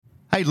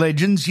Hey,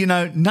 legends, you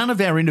know, none of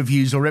our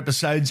interviews or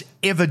episodes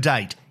ever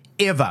date.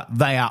 Ever.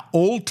 They are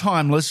all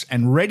timeless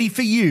and ready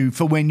for you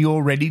for when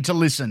you're ready to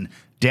listen.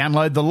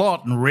 Download the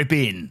lot and rip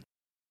in.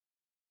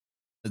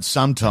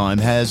 Sometime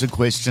has a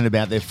question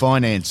about their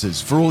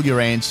finances. For all your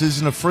answers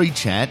and a free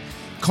chat,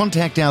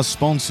 contact our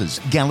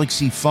sponsors,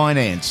 Galaxy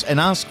Finance, and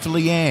ask for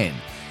Leanne.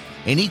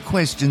 Any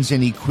questions,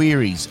 any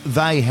queries,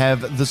 they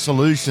have the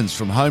solutions,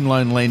 from home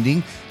loan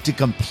lending to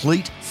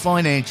complete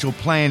financial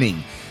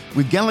planning.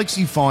 With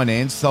Galaxy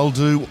Finance, they'll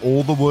do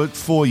all the work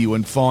for you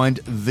and find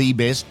the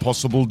best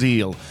possible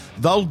deal.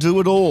 They'll do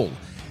it all.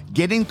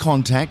 Get in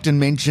contact and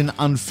mention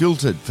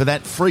Unfiltered for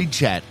that free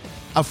chat.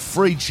 A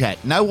free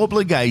chat, no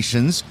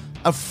obligations,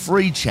 a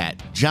free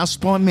chat just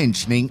by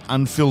mentioning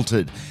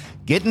Unfiltered.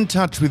 Get in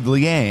touch with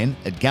Leanne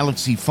at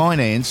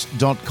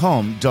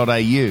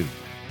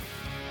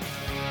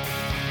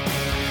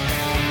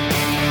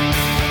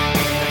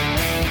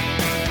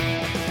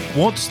galaxyfinance.com.au.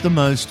 What's the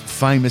most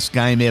famous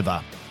game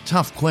ever?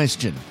 Tough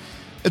question.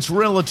 It's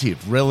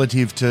relative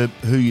to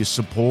who you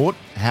support,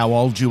 how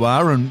old you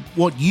are, and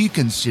what you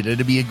consider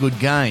to be a good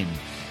game.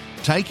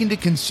 Take into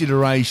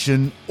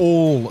consideration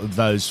all of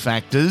those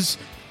factors,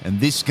 and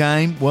this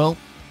game, well,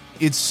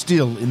 it's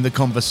still in the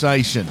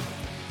conversation.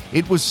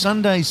 It was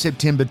Sunday,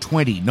 September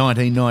 20,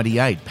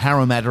 1998,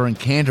 Parramatta and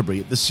Canterbury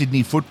at the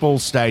Sydney Football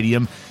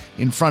Stadium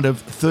in front of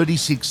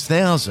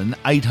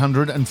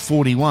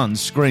 36,841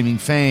 screaming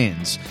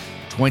fans.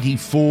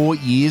 24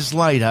 years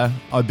later,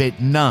 I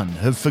bet none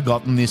have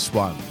forgotten this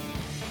one.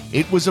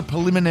 It was a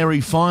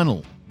preliminary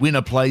final.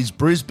 Winner plays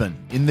Brisbane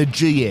in the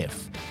GF.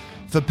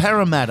 For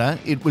Parramatta,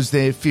 it was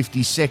their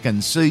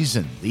 52nd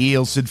season. The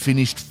Eels had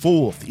finished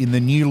fourth in the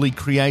newly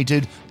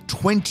created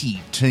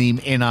 20-team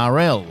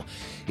NRL.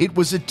 It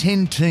was a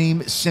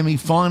 10-team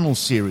semi-final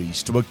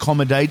series to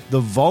accommodate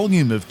the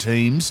volume of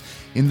teams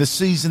in the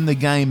season the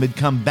game had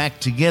come back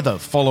together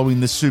following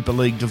the Super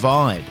League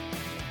divide.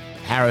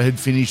 Para had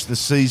finished the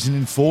season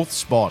in fourth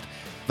spot.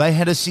 They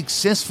had a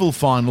successful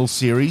final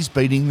series,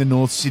 beating the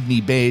North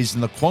Sydney Bears in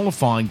the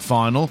qualifying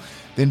final,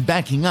 then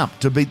backing up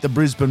to beat the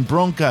Brisbane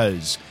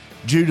Broncos.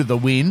 Due to the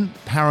win,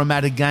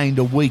 Parramatta gained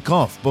a week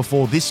off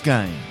before this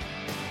game.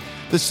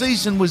 The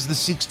season was the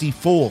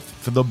 64th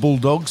for the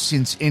Bulldogs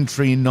since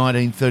entry in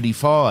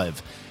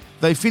 1935.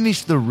 They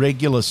finished the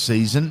regular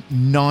season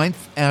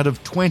 9th out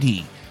of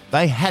 20.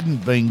 They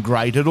hadn't been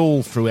great at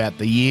all throughout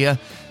the year,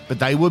 but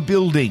they were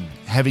building,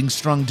 having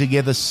strung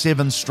together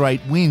 7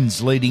 straight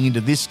wins leading into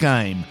this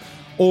game.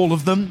 All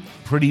of them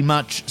pretty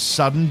much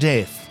sudden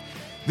death.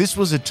 This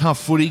was a tough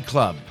footy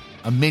club,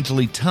 a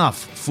mentally tough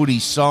footy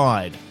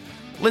side.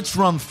 Let's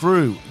run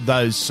through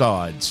those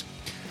sides.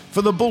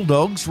 For the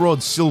Bulldogs,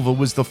 Rod Silva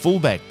was the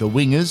fullback. The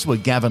wingers were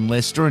Gavin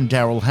Lester and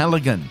Daryl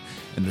Halligan,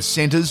 and the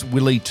centres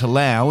Willie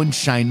Talau and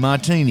Shane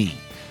Martini.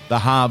 The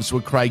halves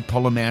were Craig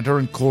Polamatta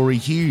and Corey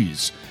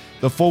Hughes.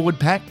 The forward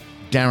pack,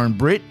 Darren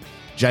Britt,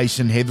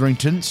 Jason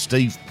Hetherington,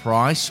 Steve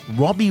Price,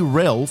 Robbie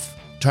Ralph,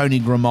 Tony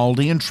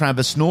Grimaldi and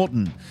Travis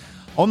Norton.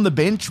 On the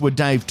bench were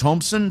Dave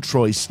Thompson,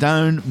 Troy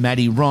Stone,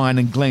 Matty Ryan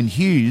and Glenn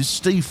Hughes.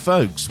 Steve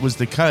Folkes was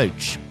the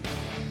coach.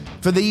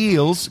 For the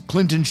Eels,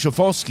 Clinton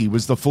Schifcofske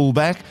was the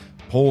fullback,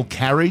 Paul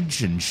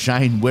Carriage and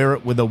Shane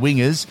Werrett were the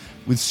wingers,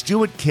 with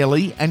Stuart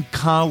Kelly and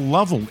Carl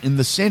Lovell in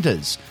the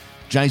centres.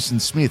 Jason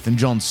Smith and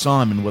John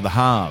Simon were the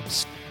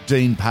halves.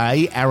 Dean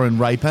Pay, Aaron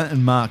Raper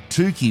and Mark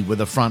Tukey were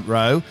the front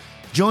row.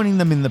 Joining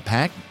them in the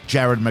pack,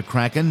 Jared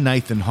McCracken,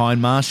 Nathan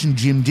Hindmarsh and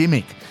Jim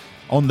Dimmick.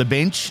 On the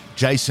bench,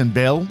 Jason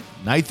Bell,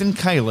 Nathan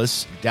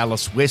Cayless,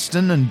 Dallas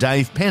Weston and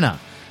Dave Penner.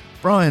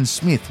 Brian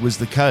Smith was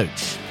the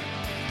coach.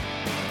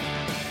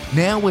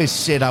 Now we're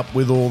set up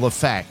with all the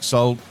facts.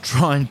 I'll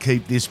try and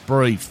keep this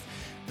brief.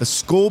 The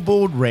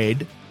scoreboard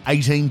read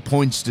 18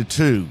 points to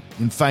 2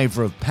 in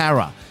favour of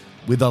Para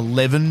with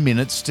 11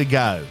 minutes to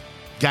go.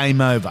 Game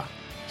over.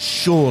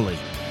 Surely.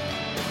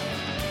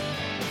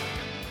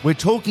 We're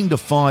talking to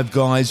 5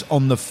 guys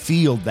on the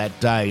field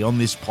that day on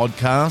this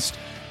podcast.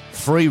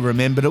 3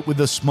 remembered it with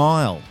a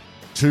smile.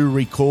 2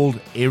 recalled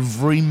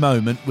every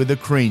moment with a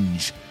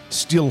cringe,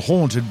 still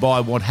haunted by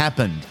what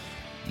happened.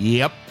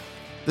 Yep,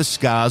 the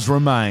scars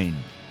remain.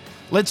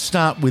 Let's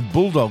start with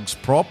Bulldogs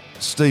prop,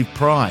 Steve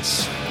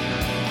Price.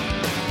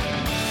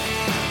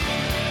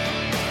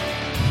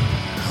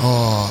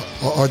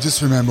 I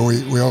just remember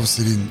we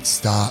obviously didn't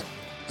start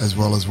as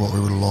well as what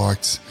we would have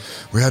liked.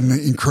 We had an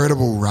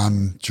incredible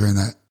run during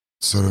that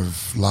sort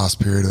of last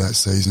period of that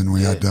season.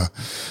 We had to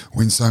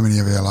win so many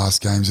of our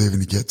last games even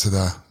to get to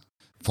the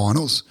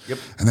finals. Yep.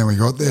 And then we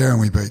got there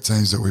and we beat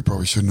teams that we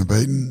probably shouldn't have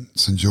beaten,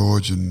 St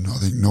George and I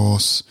think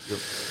Norse. Yep.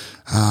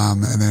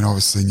 And then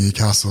obviously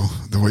Newcastle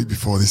the week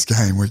before this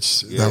game,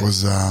 which that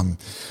was I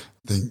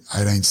think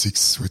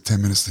 18-6 with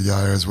 10 minutes to go,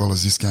 as well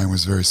as this game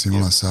was very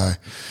similar. Yep. So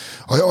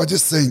I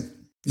just think,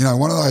 you know,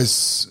 one of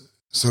those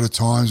sort of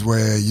times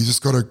where you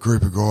just got a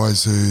group of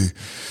guys who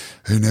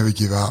never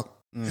give up.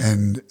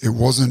 And it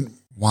wasn't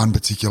one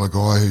particular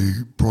guy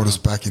who brought us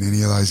back in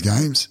any of those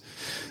games.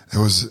 It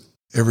was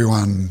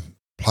everyone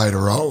played a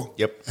role.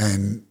 Yep.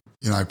 And,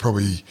 you know,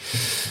 probably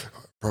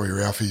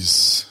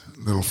Ralphie's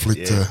little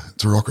flick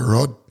to Rocket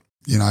Rod,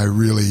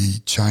 really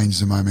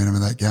changed the momentum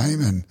of that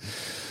game. And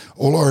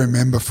all I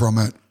remember from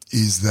it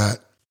is that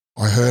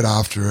I heard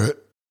after it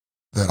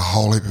that a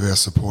whole heap of our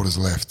supporters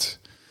left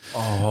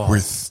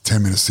with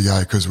 10 minutes to go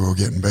because we were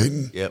getting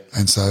beaten. Yep.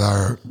 And so they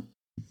were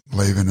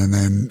leaving, and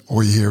then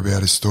all you hear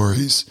about is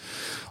stories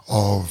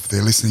of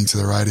they're listening to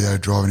the radio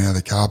driving out of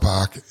the car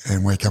park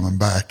and we're coming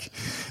back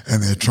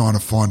and they're trying to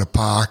find a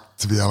park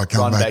to be able to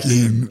come back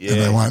in and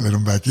they won't let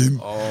them back in.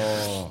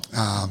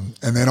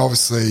 And then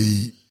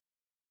obviously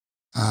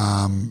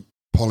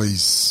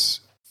Polly's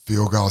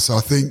field goal. So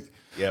I think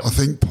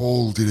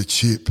Paul did a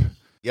chip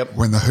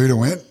when the hooter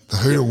went. The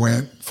hooter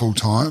went full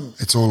time.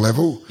 It's all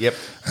level. Yep.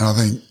 And I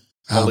think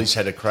Polly's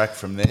had a crack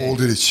from there. Paul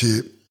did a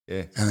chip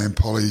and then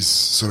Polly's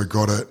sort of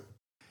got it.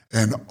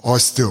 And I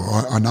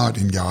know it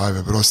didn't go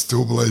over, but I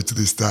still believe to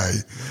this day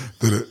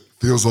that it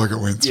feels like it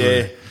went through.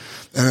 Yeah.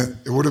 And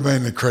it would have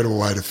been an incredible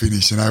way to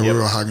finish. We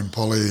were hugging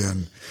Polly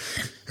and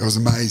it was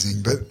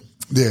amazing. But,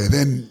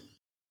 then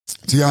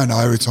to go into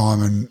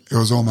overtime, and it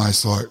was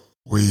almost like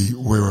we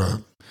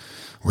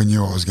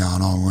knew what was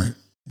going on.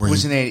 We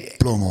was an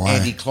blew them away.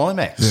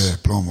 Anticlimax. Yeah,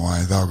 blew them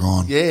away. They were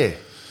gone. Yeah.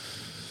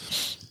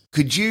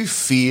 Could you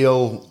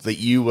feel that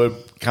you were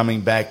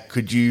coming back?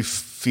 Could you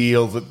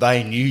feel that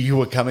they knew you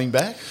were coming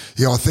back?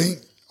 Yeah, I think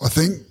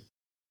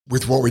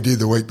with what we did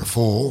the week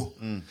before,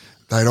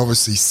 they'd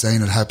obviously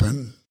seen it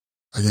happen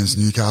against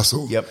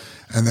Newcastle. Yep.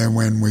 And then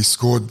when we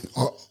scored,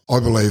 I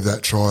believe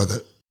that try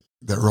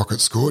that Rocket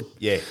scored.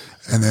 Yeah.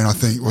 And then I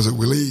think, was it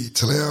Willie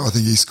Taleo? I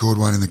think he scored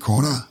one in the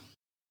corner.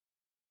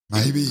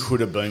 Maybe. It could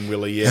have been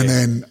Willie, yeah. And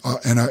then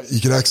you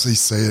could actually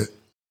see it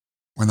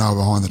when they were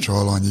behind the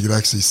try line. You could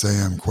actually see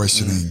them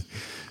questioning,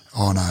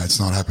 oh, no, it's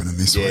not happening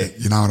this week.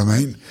 You know what I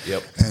mean?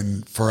 Yep.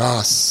 And for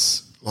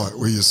us, like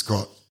we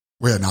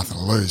had nothing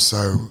to lose.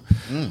 So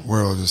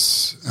we're all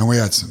and we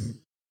had some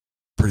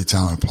pretty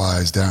talented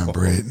players, Darren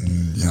Britt,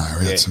 and,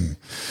 we had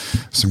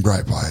some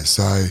great players.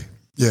 So,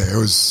 yeah, it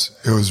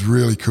was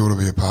really cool to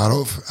be a part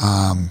of.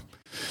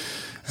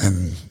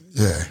 And,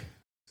 yeah,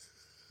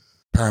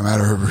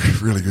 Parramatta are a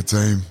really good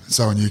team.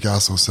 So are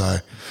Newcastle. So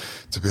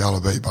to be able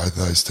to beat both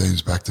those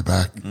teams back to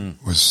back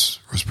was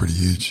pretty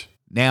huge.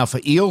 Now for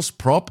Eels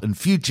prop and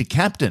future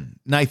captain,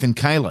 Nathan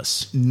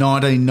Cayless.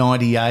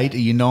 1998, a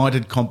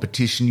United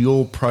competition.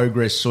 Your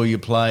progress saw you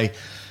play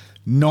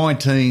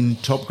 19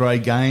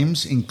 top-grade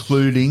games,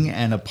 including,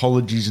 and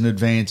apologies in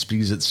advance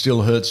because it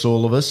still hurts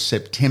all of us,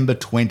 September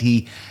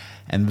 20,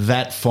 and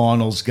that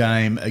finals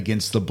game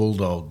against the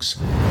Bulldogs.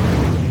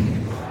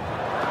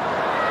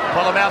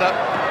 Parramatta,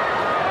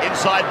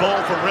 inside ball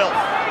from Ralph.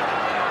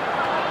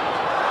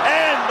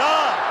 And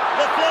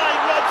the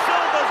flying Rod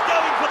Silva's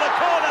going for the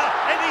corner,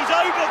 and he's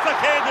over for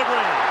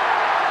Canterbury.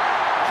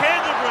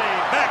 Canterbury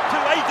back to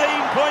 18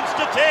 points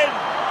to 10.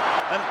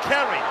 And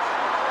Carey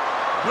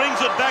brings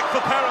it back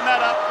for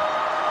Parramatta.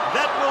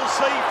 That will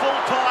see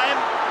full time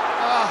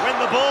when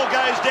the ball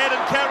goes dead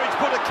and Carriage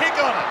put a kick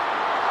on it.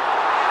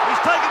 He's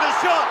taken a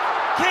shot.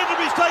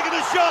 Canterbury's taken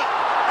a shot.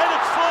 And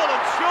it's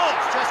fallen short.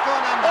 It's just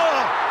gone under.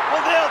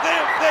 Well, now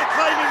they're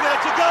claiming that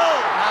it's a goal.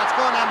 No, it's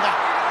gone under.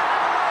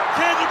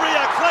 Canterbury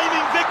are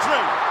claiming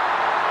victory.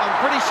 I'm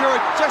pretty sure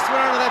it just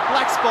went under that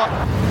black spot.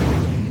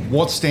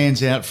 What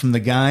stands out from the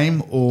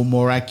game, or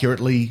more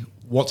accurately,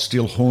 what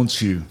still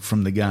haunts you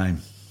from the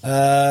game?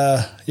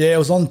 It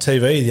was on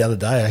TV the other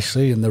day,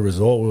 actually, in the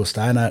resort we were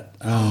staying at.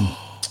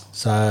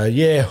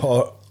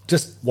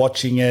 Just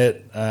watching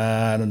it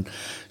and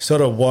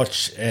sort of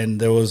and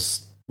there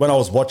was, when I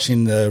was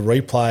watching the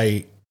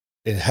replay,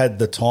 it had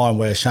the time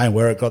where Shane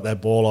Werrick got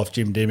that ball off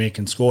Jim Dimmick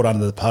and scored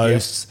under the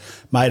posts,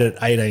 made it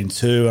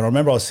 18-2. And I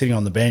remember I was sitting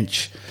on the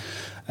bench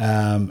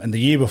and the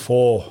year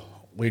before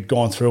we'd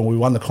gone through and we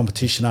won the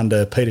competition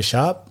under Peter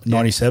Sharp,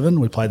 97.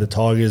 We played the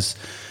Tigers.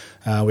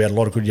 We had a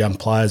lot of good young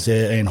players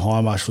there. Ian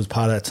Hindmarsh was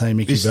part of that team.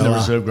 Mickey This is the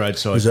reserve grade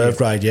side. Reserve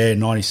grade,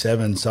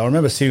 97. So I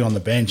remember sitting on the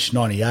bench,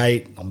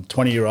 98. I'm a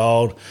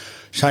 20-year-old.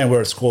 Shane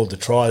Werrick scored the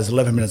try. There's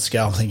 11 minutes to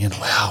go. I'm thinking,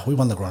 wow, we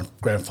won the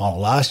grand final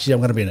last year.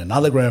 I'm going to be in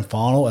another grand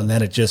final. And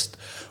then it just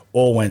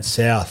all went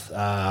south.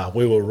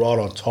 We were right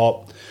on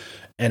top.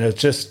 And I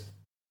just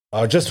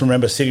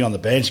remember sitting on the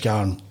bench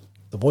going,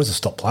 the boys have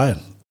stopped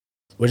playing.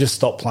 We just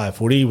stopped playing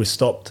footy. We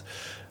stopped.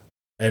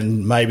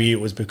 And maybe it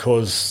was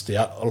because a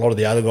lot of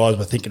the other guys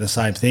were thinking the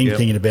same thing,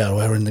 thinking about,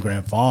 we're in the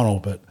grand final.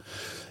 But,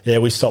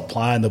 we stopped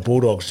playing. The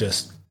Bulldogs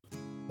just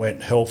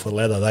went hell for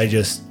leather. They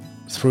just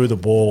threw the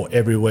ball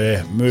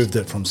everywhere, moved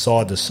it from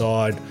side to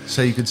side.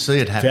 So you could see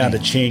it happening. Found a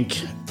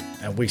chink,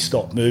 and we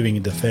stopped moving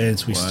in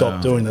defence. We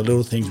stopped doing the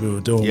little things we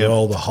were doing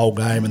well the whole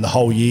game and the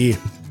whole year.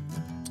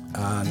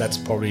 That's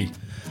probably,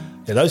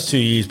 those 2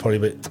 years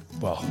probably, it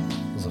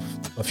was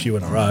a few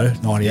in a row,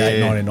 98,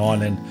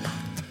 99, and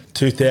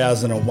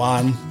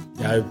 2001,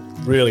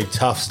 really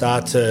tough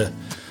start to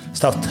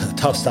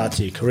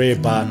your career,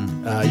 but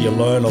you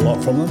learn a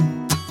lot from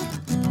them.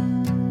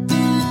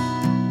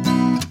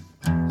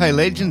 Hey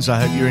legends,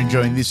 I hope you're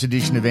enjoying this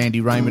edition of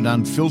Andy Raymond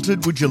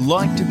Unfiltered. Would you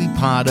like to be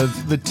part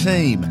of the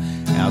team?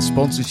 Our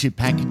sponsorship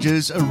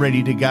packages are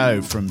ready to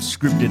go, from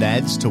scripted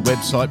ads to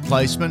website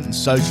placement and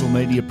social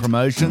media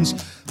promotions,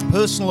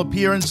 personal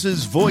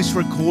appearances, voice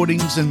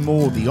recordings and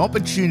more. The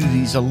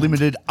opportunities are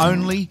limited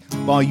only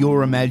by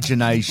your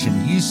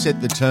imagination. You set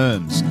the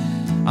terms.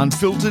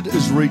 Unfiltered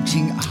is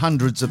reaching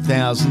hundreds of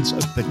thousands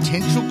of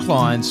potential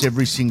clients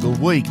every single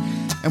week,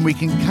 and we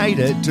can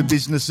cater to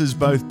businesses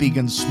both big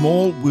and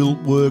small. We'll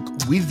work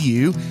with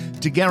you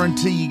to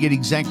guarantee you get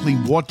exactly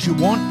what you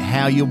want,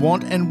 how you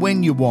want and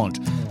when you want.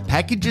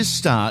 Packages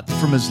start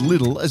from as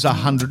little as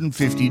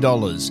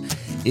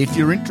 $150. If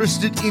you're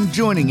interested in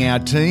joining our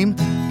team,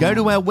 go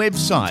to our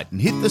website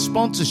and hit the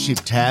sponsorship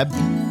tab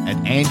at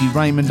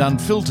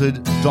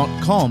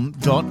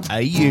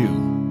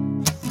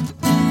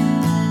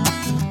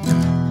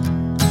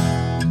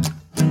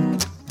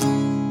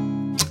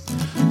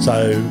andyraymondunfiltered.com.au.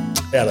 So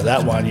out of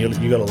that one, you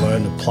got to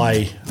learn to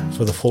play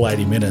for the full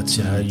 80 minutes.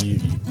 You know,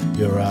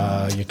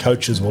 your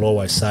coaches will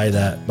always say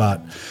that,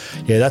 but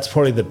yeah, that's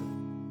probably the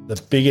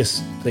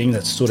biggest thing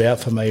that stood out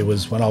for me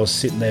was when I was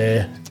sitting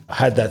there, I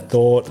had that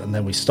thought, and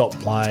then we stopped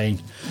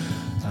playing.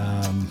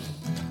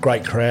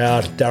 Great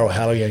crowd, Daryl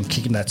Halligan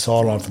kicking that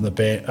sideline from the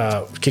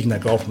kicking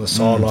that goal from the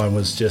sideline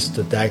was just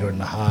a dagger in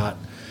the heart.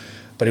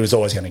 But he was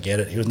always going to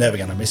get it. He was never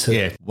going to miss it.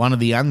 Yeah, one of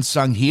the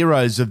unsung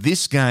heroes of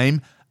this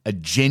game. A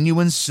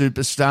genuine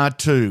superstar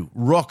too,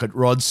 Rocket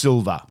Rod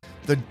Silva.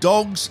 The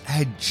Dogs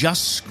had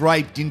just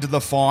scraped into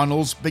the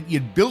finals, but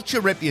you'd built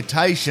your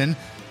reputation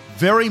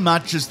very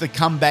much as the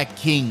comeback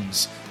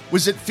kings.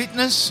 Was it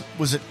fitness?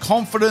 Was it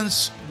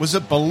confidence? Was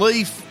it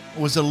belief?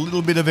 Or was it a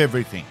little bit of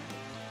everything?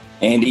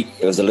 Andy,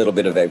 it was a little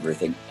bit of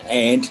everything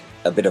and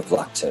a bit of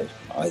luck too.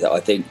 I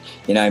think,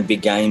 you know, in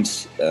big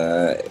games,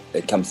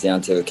 it comes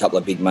down to a couple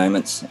of big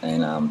moments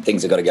and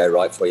things have got to go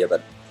right for you,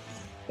 but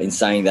in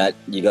saying that,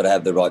 you got to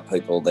have the right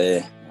people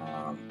there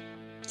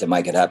to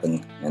make it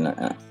happen.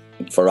 And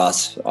for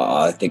us,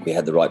 I think we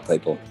had the right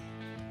people,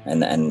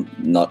 and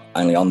not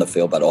only on the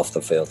field but off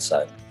the field.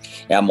 So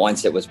our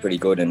mindset was pretty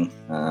good. And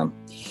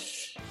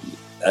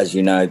as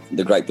you know,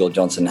 the great Bill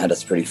Johnson had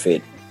us pretty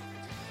fit.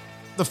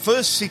 The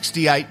first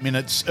 68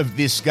 minutes of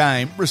this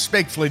game,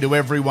 respectfully to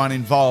everyone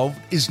involved,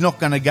 is not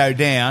going to go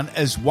down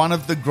as one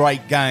of the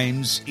great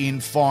games in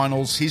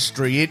finals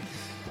history. It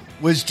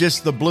was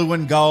just the blue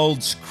and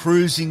golds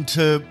cruising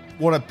to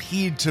what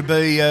appeared to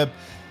be a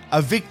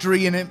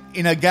victory in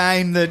a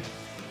game that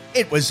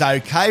it was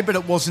okay, but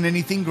it wasn't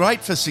anything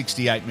great for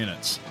 68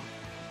 minutes.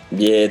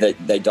 Yeah,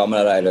 they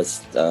dominated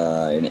us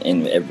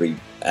in every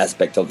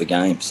aspect of the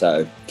game.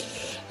 So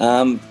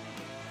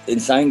in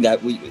saying that,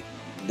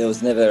 there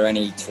was never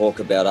any talk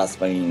about us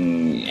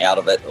being out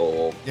of it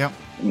or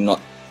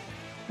not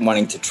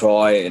wanting to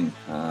try, and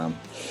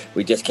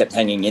we just kept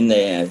hanging in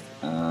there.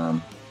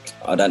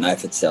 I don't know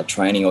if it's our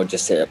training or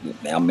just our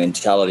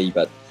mentality,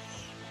 but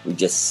we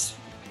just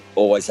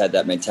always had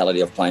that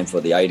mentality of playing for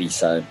the 80.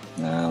 So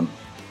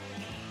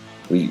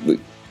we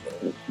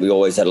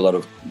always had a lot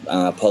of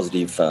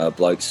positive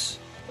blokes,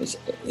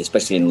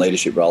 especially in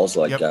leadership roles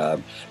like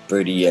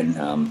Broody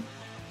and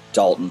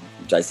Dalton,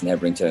 Jason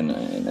Hetherington,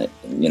 and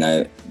you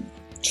know,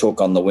 Chook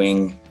on the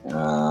wing,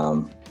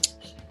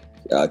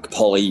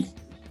 Polly,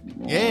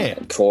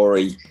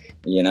 Corey.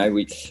 You know,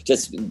 we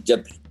just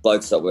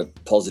blokes that were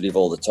positive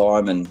all the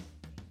time, and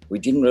we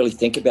didn't really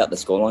think about the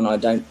scoreline. I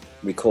don't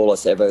recall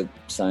us ever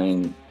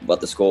saying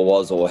what the score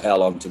was or how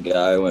long to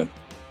go, and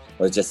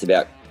it was just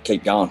about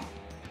keep going.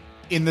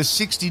 In the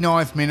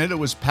 69th minute, it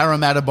was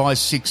Parramatta by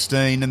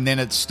 16, and then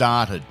it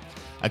started.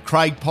 A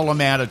Craig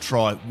Polamatta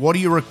try. What do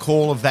you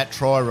recall of that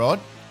try, Rod?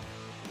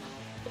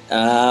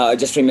 I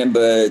just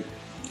remember,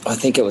 I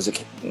think it was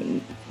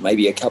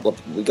maybe a couple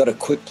of... We got a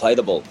quick play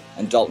the ball,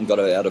 and Dalton got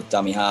it out of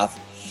dummy half.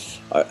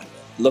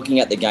 Looking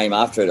at the game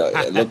after it,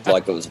 it looked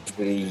like it was a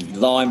pretty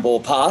line ball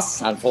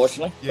pass,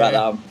 unfortunately. Yeah.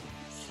 But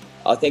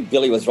I think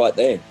Billy was right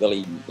there.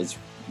 Billy was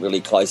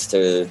really close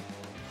to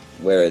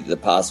where the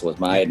pass was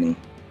made, and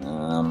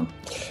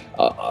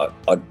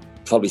I'd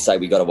probably say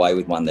we got away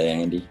with one there,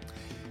 Andy.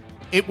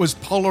 It was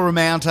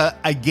Polamatta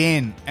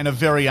again, and a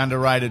very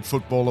underrated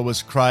footballer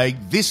was Craig,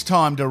 this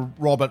time to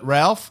Robert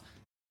Ralph,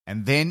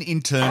 and then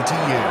in turn to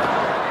you.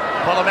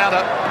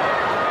 Polamatta,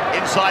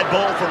 inside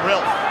ball from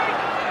Ralph.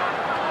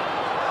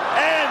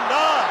 And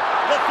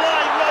the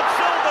flying Rod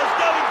Silva's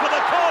going for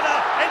the corner,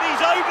 and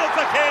he's over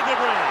for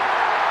Canterbury.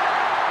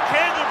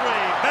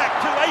 Canterbury back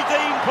to 18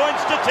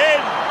 points to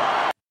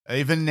 10.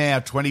 Even now,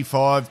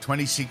 25,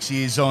 26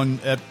 years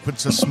on, it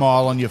puts a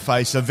smile on your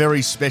face. A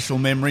very special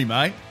memory,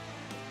 mate.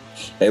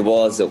 It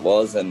was,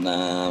 and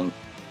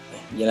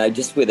you know,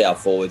 just with our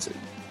forwards,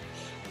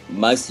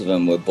 most of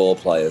them were ball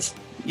players.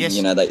 Yes.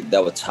 You know,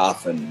 they were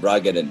tough and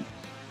rugged and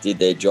did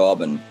their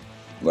job and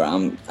were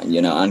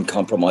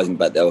uncompromising,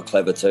 but they were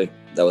clever too.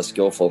 They were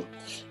skillful,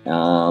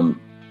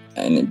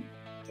 and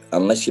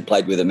unless you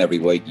played with them every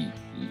week,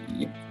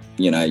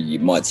 you know, you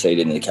might see it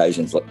in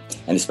occasions,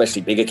 and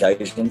especially big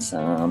occasions.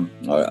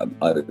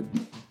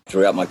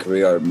 Throughout my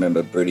career, I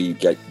remember Broody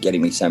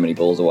getting me so many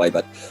balls away,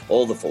 but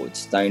all the forwards,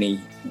 Stoney,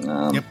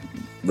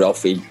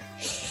 Ralphie,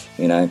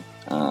 you know,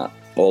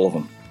 all of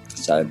them.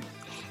 So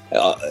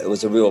it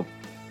was a real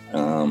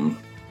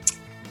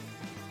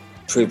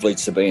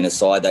privilege to be in a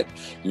side that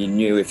you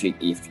knew if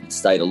you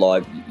stayed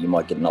alive, you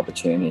might get an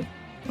opportunity.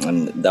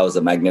 And that was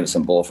a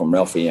magnificent ball from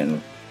Ralphie,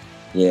 and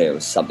it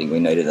was something we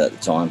needed at the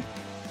time.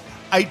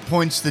 8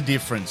 points the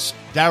difference.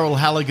 Darryl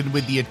Halligan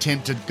with the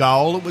attempted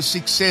goal. It was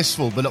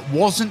successful, but it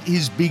wasn't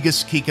his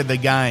biggest kick of the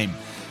game.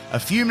 A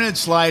few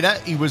minutes later,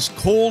 he was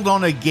called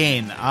on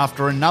again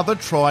after another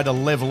try to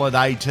level at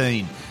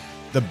 18.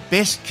 The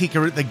best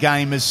kicker at the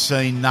game has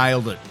seen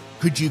nailed it.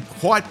 Could you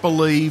quite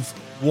believe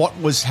what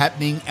was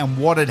happening and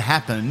what had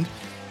happened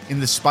in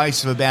the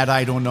space of about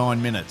 8 or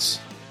 9 minutes?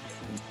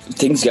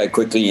 Things go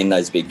quickly in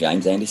those big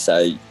games, Andy,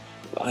 so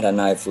I don't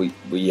know if we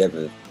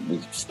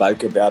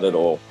spoke about it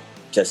or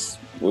just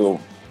we were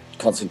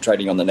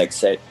concentrating on the next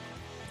set.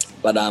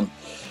 But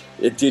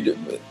it did,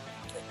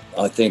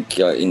 I think,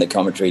 in the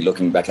commentary,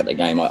 looking back at the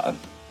game,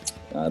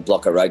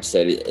 Blocker Roach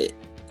said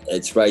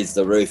it's raised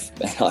the roof.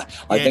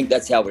 I think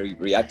that's how we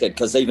reacted,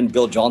 because even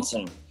Bill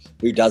Johnson,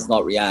 who does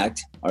not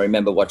react, I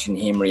remember watching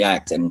him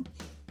react, and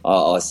I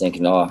was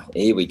thinking,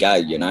 here we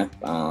go,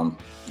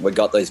 we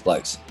got these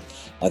blokes.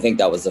 I think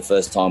that was the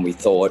first time we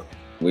thought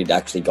we'd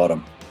actually got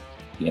them,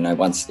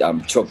 once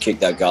Chook kicked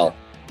that goal.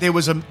 There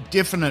was a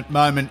definite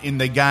moment in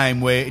the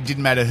game where it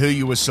didn't matter who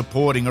you were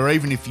supporting, or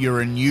even if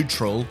you're a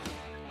neutral,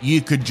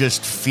 you could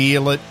just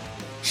feel it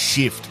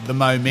shift, the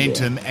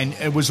momentum, and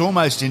it was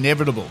almost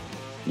inevitable.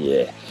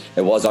 Yeah,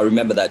 it was. I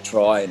remember that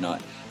try, and I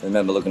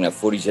remember looking at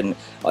footage, and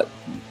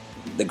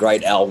the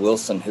great Al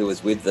Wilson, who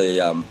was with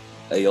the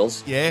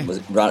Eels,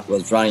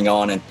 was running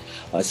on, and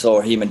I saw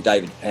him and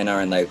David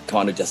Penner, and they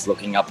kind of just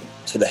looking up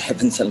to the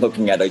heavens and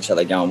looking at each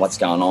other going, what's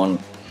going on?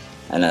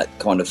 And it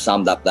kind of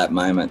summed up that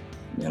moment,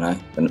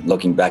 and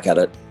looking back at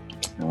it.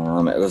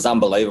 It was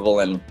unbelievable,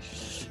 and,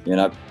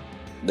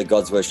 the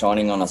gods were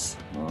shining on us.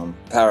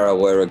 Para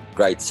were a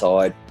great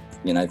side,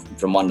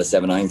 from 1 to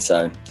 17,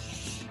 so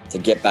to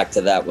get back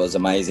to that was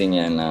amazing,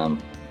 and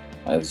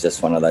it was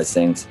just one of those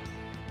things.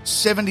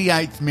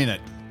 78th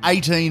minute,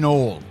 18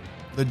 all.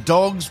 The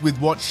Dogs with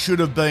what should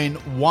have been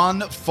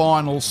one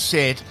final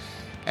set,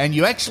 and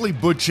you actually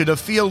butchered a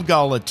field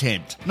goal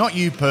attempt. Not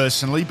you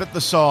personally, but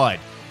the side.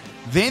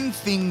 Then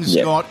things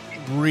got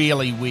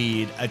really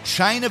weird. A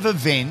chain of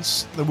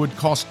events that would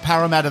cost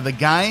Parramatta the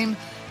game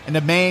and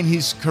a man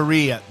his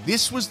career.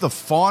 This was the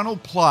final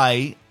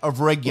play of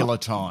regular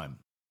time.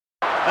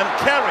 And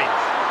Carriage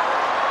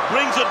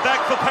brings it back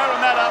for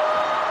Parramatta.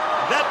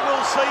 That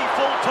will see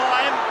full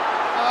time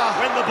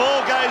when the ball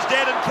goes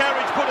dead and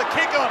Carriage put a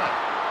kick on it.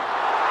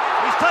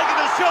 He's taken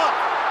a shot.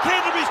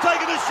 Canterbury's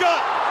taken a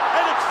shot.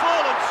 And it's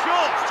fallen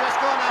short. It's just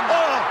gone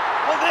under.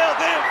 Well, now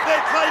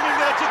they're claiming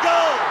that it's a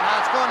goal. No,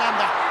 it's gone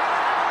under.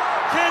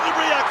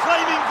 Canterbury are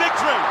claiming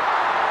victory.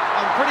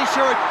 I'm pretty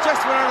sure it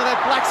just went under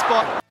that black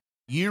spot.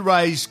 You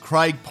raised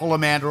Craig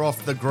Polamander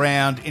off the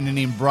ground in an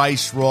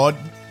embrace rod.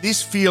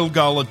 This field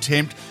goal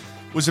attempt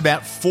was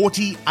about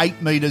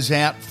 48 metres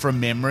out from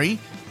memory.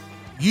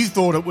 You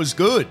thought it was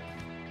good.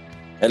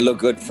 It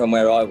looked good from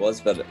where I was,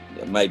 but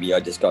maybe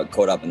I just got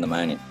caught up in the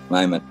moment.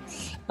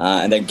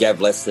 And then Gav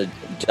Lester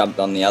jumped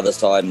on the other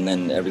side, and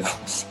then everyone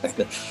was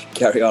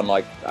carry on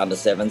like under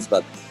sevens.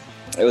 But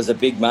it was a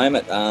big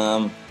moment.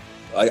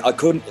 I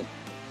couldn't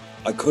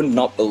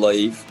not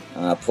believe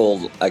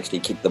Paul actually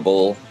kicked the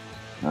ball.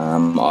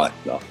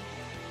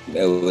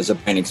 It was a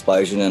brain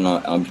explosion, and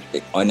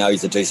I know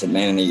he's a decent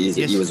man, and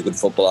he was a good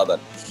footballer,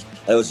 but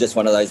it was just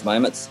one of those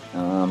moments,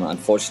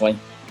 unfortunately.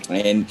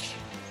 And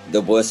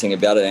the worst thing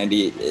about it,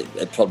 Andy,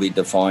 it probably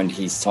defined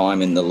his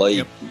time in the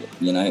league,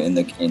 in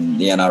the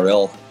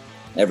NRL.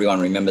 Everyone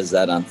remembers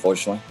that,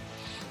 unfortunately.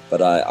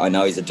 But I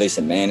know he's a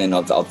decent man, and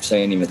I've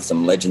seen him at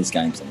some Legends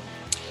games.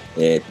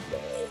 And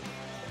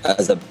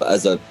as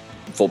a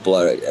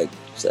footballer,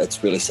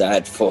 it's really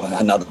sad for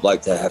another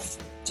bloke to have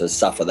to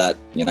suffer that,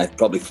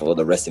 probably for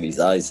the rest of his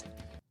days.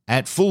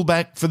 At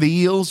fullback for the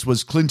Eels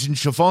was Clinton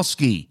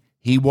Schifcofske.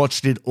 He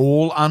watched it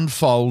all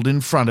unfold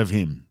in front of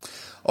him.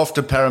 Off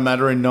to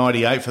Parramatta in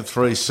 98 for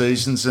 3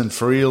 seasons, and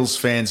for Eels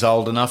fans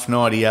old enough,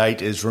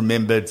 98 is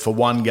remembered for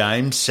one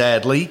game,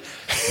 sadly,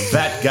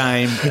 that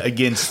game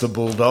against the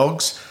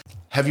Bulldogs.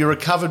 Have you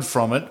recovered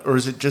from it, or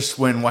is it just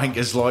when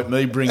wankers like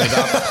me bring it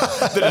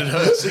up that it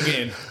hurts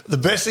again? The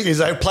best thing is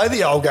they play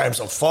the old games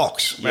on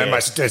Fox. Yeah. Man,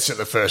 mates, that's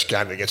the first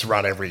game that gets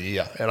run every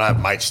year. And I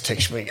have mates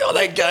text me,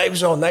 that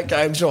game's on.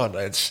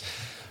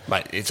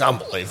 It's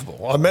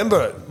unbelievable. I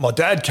remember my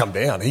dad come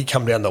down. He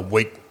come down the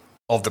week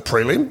of the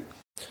prelim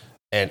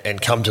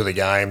and come to the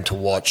game to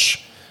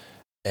watch.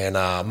 And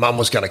Mum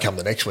was going to come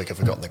the next week if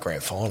we got in the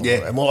grand final.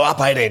 Yeah. And we're up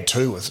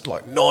 18-2 with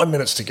like 9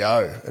 minutes to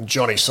go. And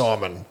Johnny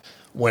Simon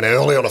went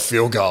early on a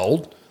field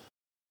goal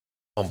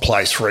on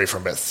play 3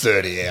 from about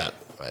 30 out.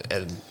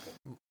 And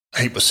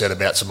a heap was said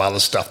about some other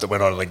stuff that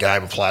went on in the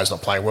game of players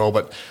not playing well,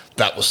 but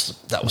that was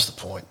the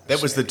point.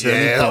 That was the turning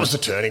point. Yeah, that was the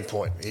turning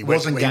point. He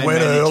went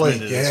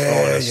early.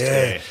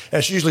 Yeah.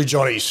 That's usually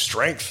Johnny's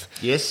strength.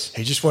 Yes.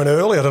 He just went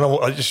early. I don't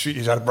know.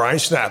 He had a brain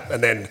snap,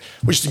 and then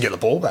we just didn't get the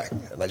ball back,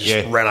 and they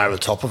just ran over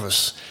the top of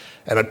us.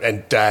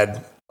 And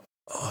Dad,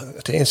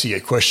 to answer your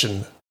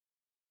question,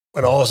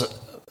 when I was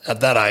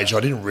at that age, I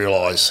didn't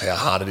realise how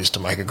hard it is to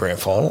make a grand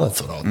final. I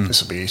thought,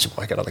 this will be easy to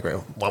make another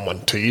grand. Won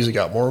one 2 years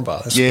ago at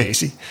Moranbah. This will be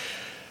easy.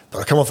 But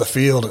I come off the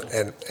field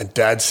and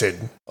Dad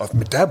said,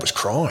 my dad was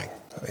crying.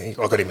 I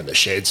got him in the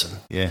sheds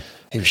and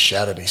he was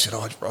shattered. He said,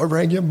 I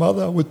rang your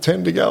mother with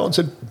 10 to go and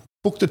said,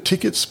 book the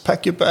tickets,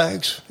 pack your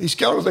bags. He's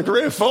going to the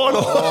grand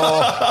final.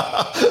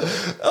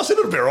 I said,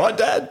 it'll be all right,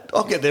 Dad.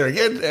 I'll get there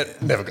again.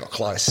 And never got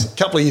close. A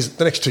couple of years,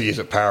 the next 2 years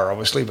at Para,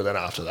 obviously, but then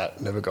after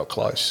that, never got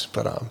close.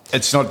 But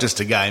it's not just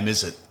a game,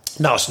 is it?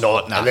 No, it's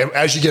not. No. And then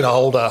as you get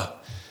older,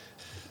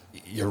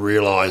 you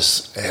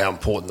realise how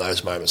important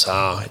those moments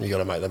are, and you've got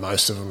to make the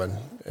most of them and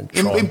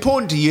try.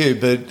 Important to you,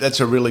 but that's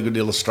a really good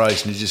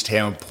illustration of just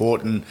how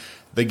important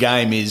the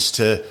game is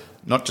to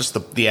not just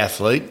the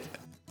athlete,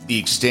 the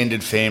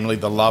extended family,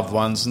 the loved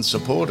ones and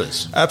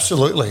supporters.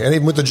 Absolutely. And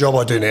even with the job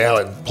I do now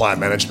in player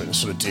management and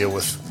sort of deal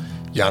with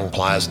young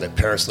players and their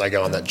parents, they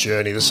go on that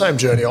journey, the same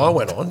journey I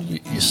went on,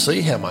 you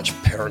see how much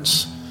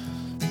parents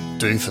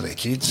do for their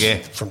kids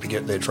from to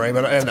get their dream.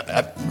 And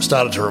it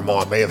started to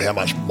remind me of how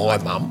much my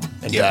mum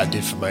and dad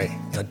did for me.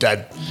 You know,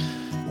 Dad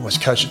always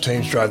coached the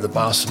teams, drove the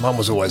bus. Mum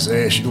was always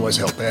there. She'd always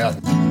help out.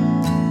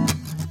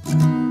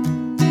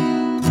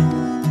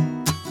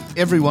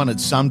 Everyone at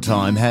some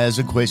time has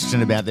a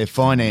question about their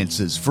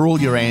finances. For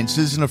all your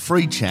answers and a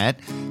free chat,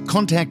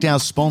 contact our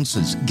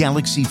sponsors,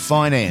 Galaxy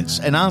Finance,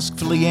 and ask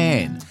for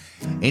Leanne.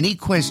 Any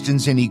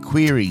questions, any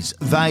queries,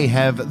 they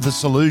have the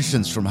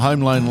solutions from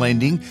home loan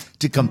lending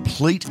to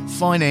complete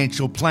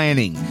financial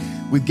planning.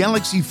 With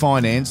Galaxy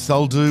Finance,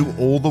 they'll do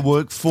all the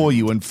work for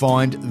you and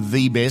find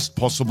the best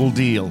possible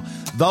deal.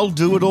 They'll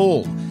do it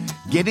all.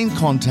 Get in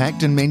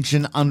contact and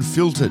mention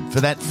Unfiltered for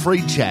that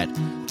free chat.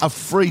 A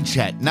free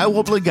chat, no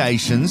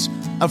obligations,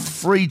 a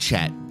free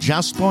chat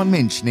just by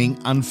mentioning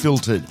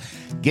Unfiltered.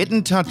 Get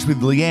in touch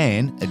with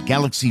Leanne at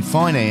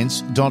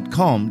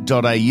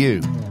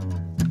galaxyfinance.com.au.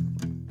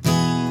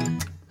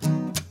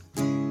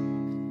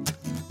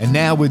 And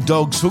now with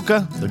Dogs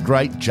hooker, the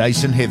great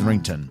Jason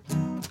Hetherington.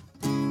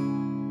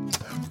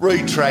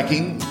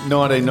 Retracking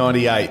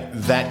 1998,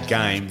 that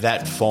game,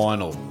 that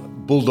final,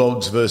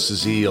 Bulldogs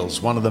versus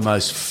Eels, one of the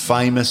most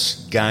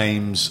famous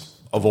games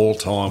of all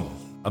time.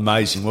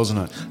 Amazing,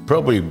 wasn't it?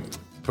 Probably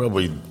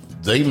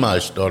the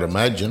most, I'd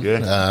imagine,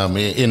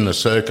 in the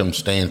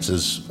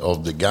circumstances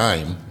of the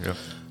game. Yeah.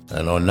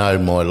 And I know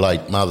my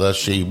late mother,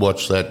 she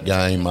watched that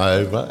game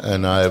over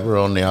and over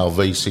on the old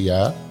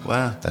VCR.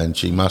 Wow. And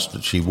she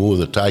wore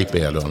the tape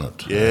out on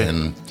it. Yeah.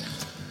 And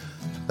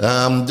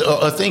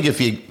I think if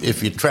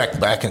you track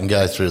back and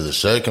go through the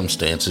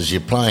circumstances,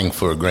 you're playing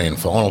for a grand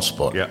final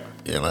spot. Yeah.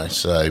 You know,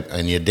 so,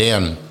 and you're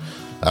down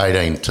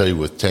 18-2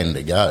 with 10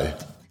 to go.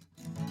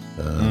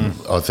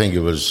 I think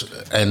it was,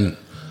 and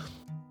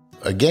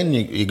again,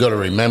 you got to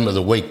remember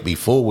the week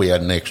before we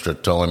had an extra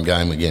time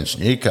game against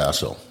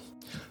Newcastle.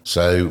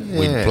 So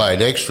we'd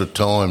played extra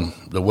time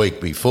the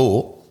week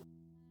before,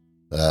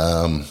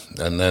 and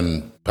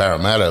then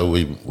Parramatta,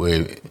 we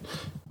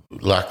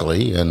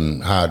luckily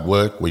and hard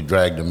work, we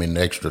dragged them in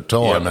extra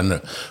time. Yep.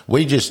 And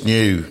we just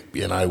knew,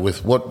 you know,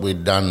 with what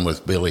we'd done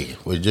with Billy,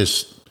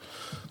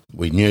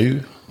 we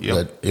knew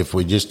that if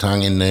we just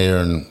hung in there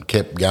and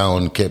kept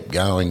going,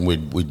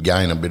 we'd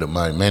gain a bit of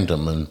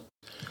momentum. And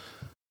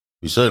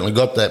we certainly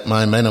got that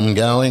momentum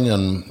going.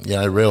 And, you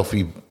know,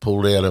 Ralphie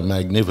pulled out a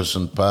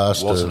magnificent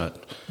pass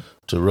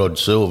to Rod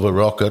Silva,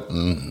 Rocket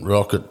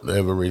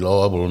ever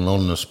reliable and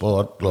on the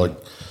spot. Like,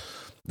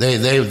 they're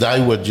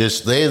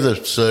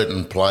the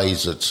certain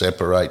plays that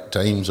separate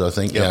teams, I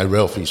think. Yep. You know,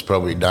 Ralphie's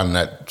probably done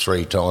that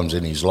 3 times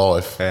in his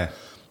life. Yeah.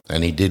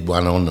 And he did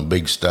one on the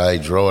big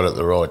stage right at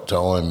the right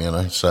time, you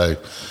know. So,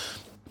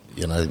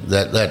 you know,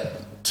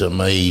 that to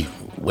me,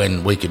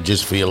 when we could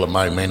just feel the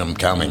momentum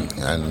coming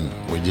and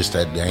we just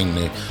had to hang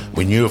there.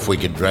 We knew if we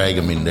could drag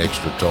them into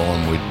extra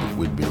time,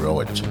 we'd be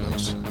right, you know.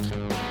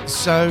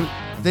 So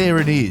there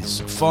it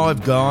is,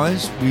 5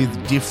 guys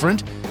with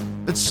different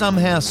but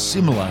somehow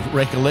similar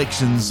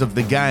recollections of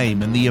the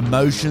game and the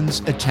emotions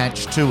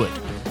attached to it.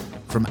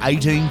 From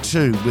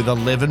 18-2 with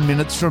 11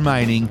 minutes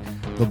remaining,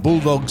 the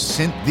Bulldogs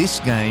sent this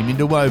game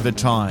into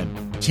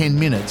overtime, 10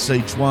 minutes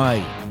each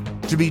way.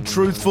 To be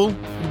truthful,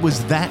 it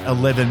was that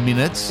 11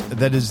 minutes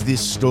that is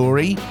this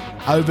story.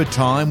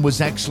 Overtime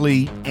was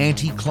actually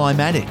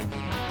anticlimactic.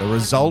 The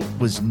result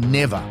was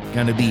never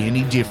going to be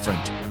any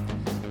different.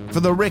 For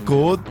the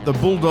record, the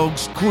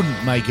Bulldogs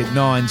couldn't make it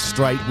 9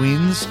 straight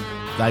wins.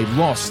 They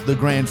lost the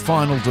grand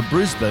final to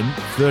Brisbane,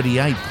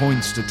 38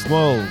 points to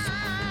 12.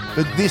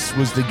 But this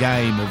was the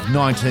game of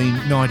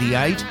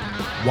 1998,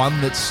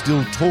 one that's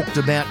still talked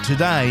about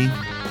today,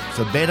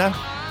 for better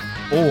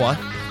or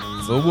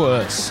for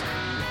worse.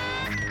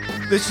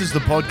 This is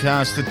the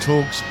podcast that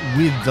talks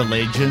with the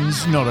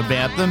legends, not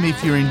about them.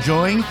 If you're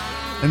enjoying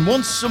and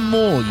want some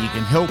more, you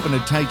can help, and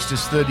it takes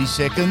just 30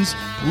 seconds.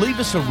 Leave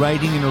us a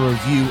rating and a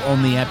review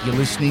on the app you're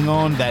listening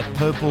on, that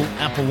purple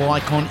Apple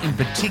icon in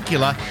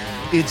particular.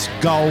 It's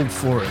gold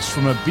for us,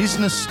 from a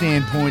business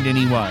standpoint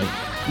anyway.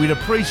 We'd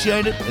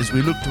appreciate it as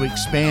we look to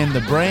expand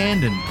the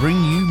brand and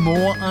bring you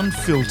more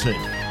unfiltered.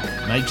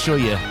 Make sure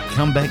you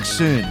come back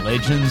soon,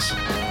 legends.